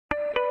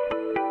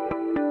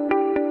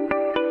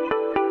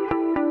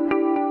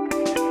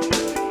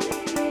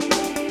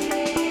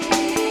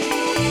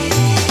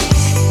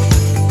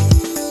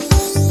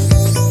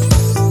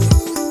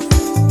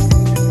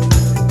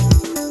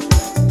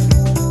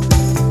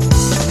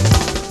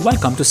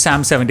Welcome to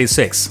Psalm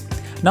 76.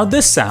 Now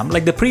this psalm,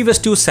 like the previous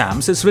two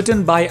psalms, is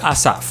written by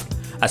Asaph.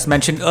 As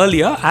mentioned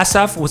earlier,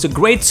 Asaph was a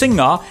great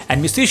singer and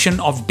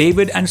musician of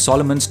David and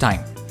Solomon's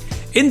time.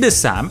 In this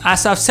psalm,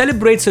 Asaph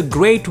celebrates a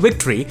great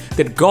victory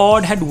that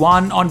God had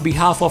won on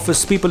behalf of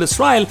his people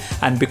Israel,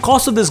 and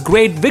because of this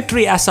great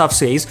victory, Asaph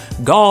says,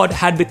 God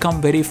had become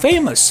very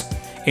famous.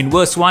 In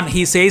verse 1,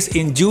 he says,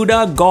 "In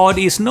Judah God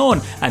is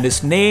known, and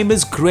his name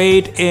is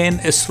great in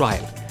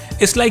Israel."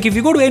 It's like if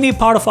you go to any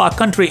part of our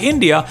country,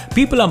 India,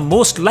 people are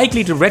most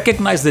likely to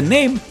recognize the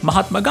name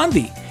Mahatma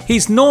Gandhi.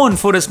 He's known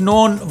for his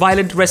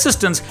non-violent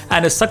resistance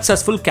and his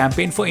successful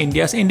campaign for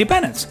India's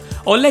independence.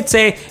 Or let's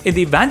say, in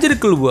the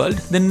evangelical world,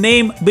 the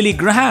name Billy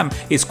Graham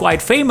is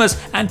quite famous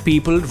and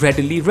people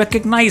readily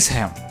recognize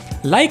him.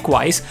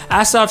 Likewise,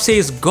 Asaph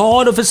says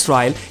God of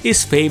Israel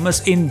is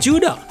famous in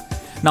Judah.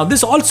 Now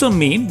this also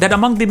means that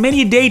among the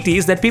many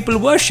deities that people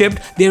worshipped,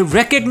 they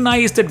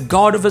recognized that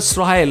God of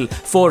Israel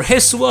for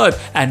his word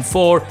and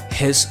for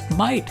his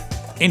might.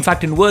 In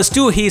fact, in verse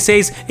 2, he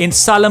says in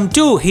Psalm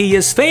 2, he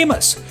is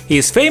famous. He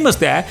is famous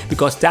there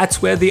because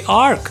that's where the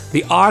ark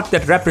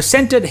that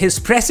represented his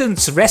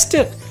presence,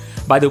 rested.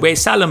 By the way,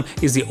 Psalm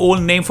is the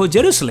old name for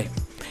Jerusalem.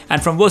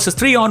 And from verses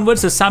 3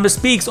 onwards, the psalmist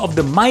speaks of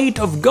the might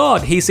of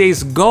God. He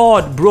says,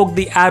 God broke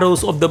the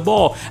arrows of the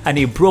bow, and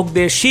he broke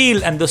their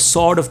shield and the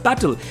sword of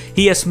battle.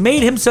 He has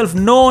made himself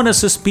known as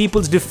his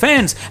people's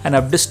defense and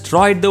have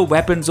destroyed the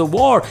weapons of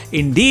war.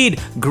 Indeed,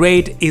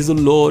 great is the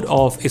Lord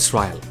of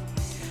Israel.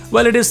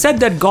 Well, it is said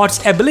that God's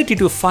ability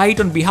to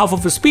fight on behalf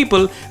of his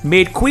people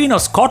made Queen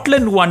of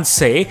Scotland once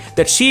say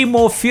that she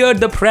more feared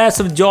the prayers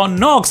of John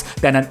Knox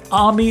than an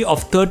army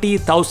of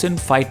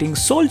 30,000 fighting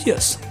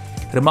soldiers.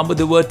 Remember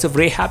the words of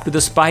Rahab to the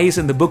spies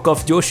in the book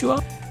of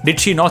Joshua? Did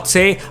she not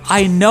say,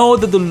 "I know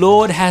that the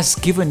Lord has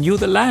given you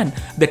the land.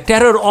 The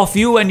terror of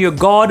you and your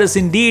God has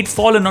indeed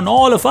fallen on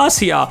all of us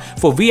here.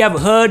 For we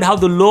have heard how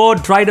the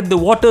Lord dried up the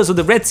waters of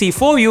the Red Sea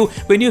for you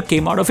when you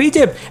came out of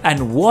Egypt,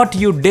 and what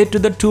you did to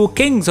the two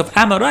kings of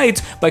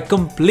Amorites by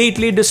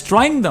completely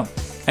destroying them.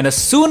 And as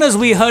soon as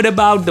we heard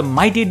about the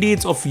mighty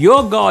deeds of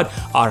your God,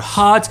 our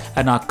hearts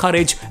and our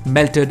courage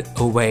melted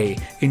away.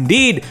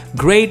 Indeed,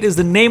 great is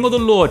the name of the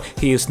Lord.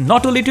 He is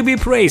not only to be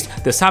praised,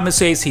 the psalmist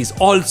says he's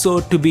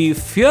also to be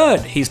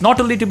feared. He's not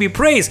only to be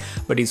praised,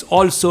 but he's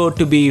also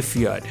to be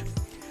feared.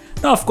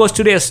 Now, of course,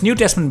 today as New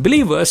Testament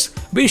believers,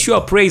 we sure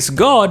praise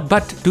God,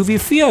 but do we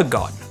fear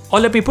God? Or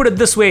let me put it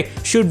this way,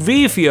 should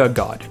we fear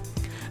God?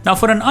 Now,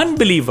 for an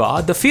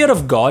unbeliever, the fear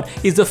of God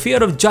is the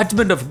fear of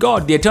judgment of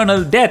God, the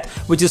eternal death,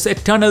 which is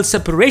eternal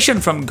separation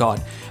from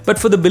God. But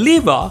for the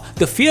believer,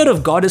 the fear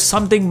of God is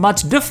something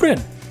much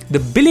different. The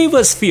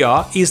believer's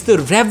fear is the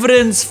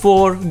reverence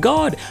for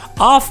God.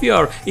 Our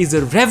fear is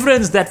the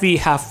reverence that we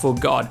have for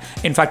God.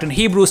 In fact, in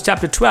Hebrews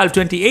chapter 12,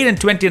 28 and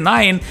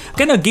 29,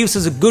 kind of gives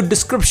us a good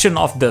description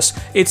of this.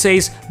 It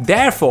says,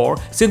 "Therefore,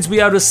 since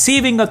we are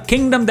receiving a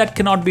kingdom that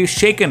cannot be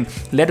shaken,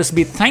 let us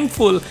be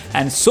thankful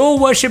and so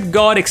worship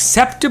God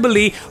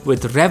acceptably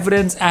with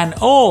reverence and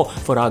awe,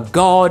 for our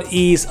God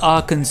is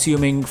our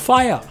consuming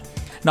fire."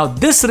 Now,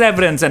 this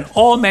reverence and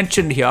awe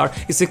mentioned here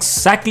is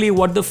exactly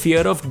what the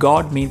fear of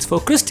God means for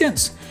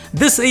Christians.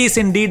 This is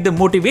indeed the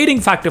motivating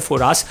factor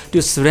for us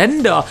to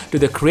surrender to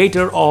the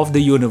Creator of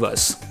the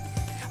universe.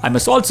 I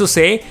must also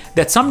say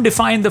that some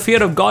define the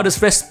fear of God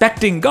as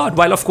respecting God.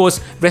 While of course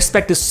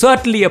respect is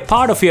certainly a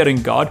part of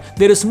fearing God,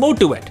 there is more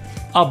to it.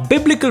 A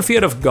biblical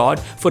fear of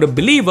God for a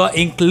believer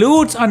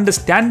includes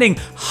understanding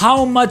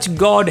how much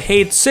God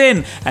hates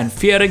sin and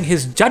fearing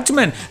his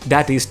judgment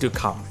that is to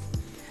come.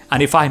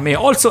 And if I may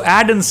also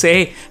add and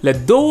say,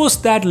 let those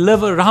that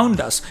live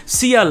around us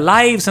see our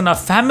lives and our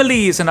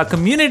families and our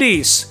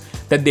communities,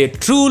 that they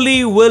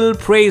truly will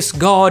praise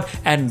God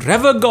and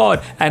revere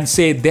God and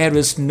say there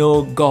is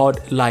no God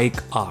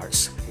like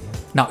ours.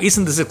 Now,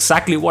 isn't this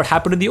exactly what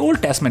happened in the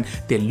Old Testament?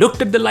 They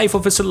looked at the life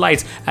of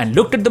Israelites and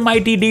looked at the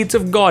mighty deeds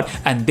of God,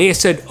 and they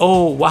said,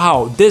 "Oh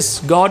wow, this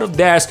God of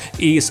theirs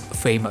is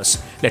famous."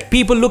 Let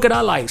people look at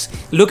our lives,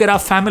 look at our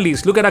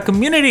families, look at our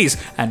communities,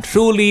 and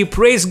truly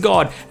praise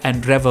God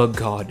and revere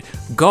God.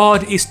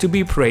 God is to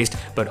be praised,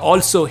 but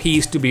also He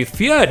is to be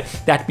feared.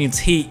 That means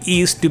He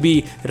is to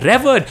be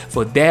revered,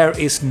 for there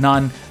is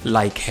none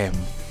like Him.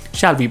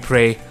 Shall we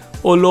pray?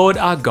 O Lord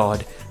our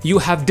God, you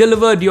have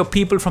delivered your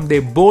people from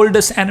their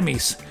boldest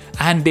enemies,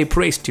 and they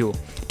praised you.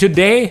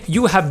 Today,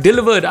 you have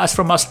delivered us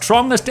from our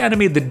strongest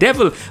enemy, the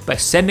devil, by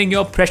sending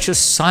your precious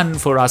Son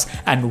for us,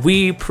 and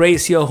we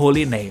praise your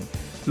holy name.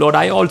 Lord,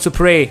 I also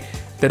pray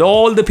that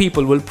all the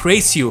people will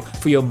praise you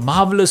for your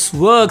marvelous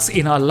works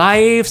in our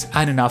lives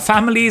and in our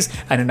families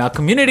and in our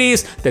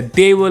communities, that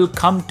they will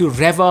come to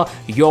revere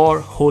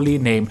your holy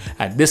name.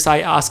 And this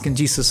I ask in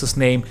Jesus'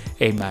 name,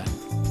 amen.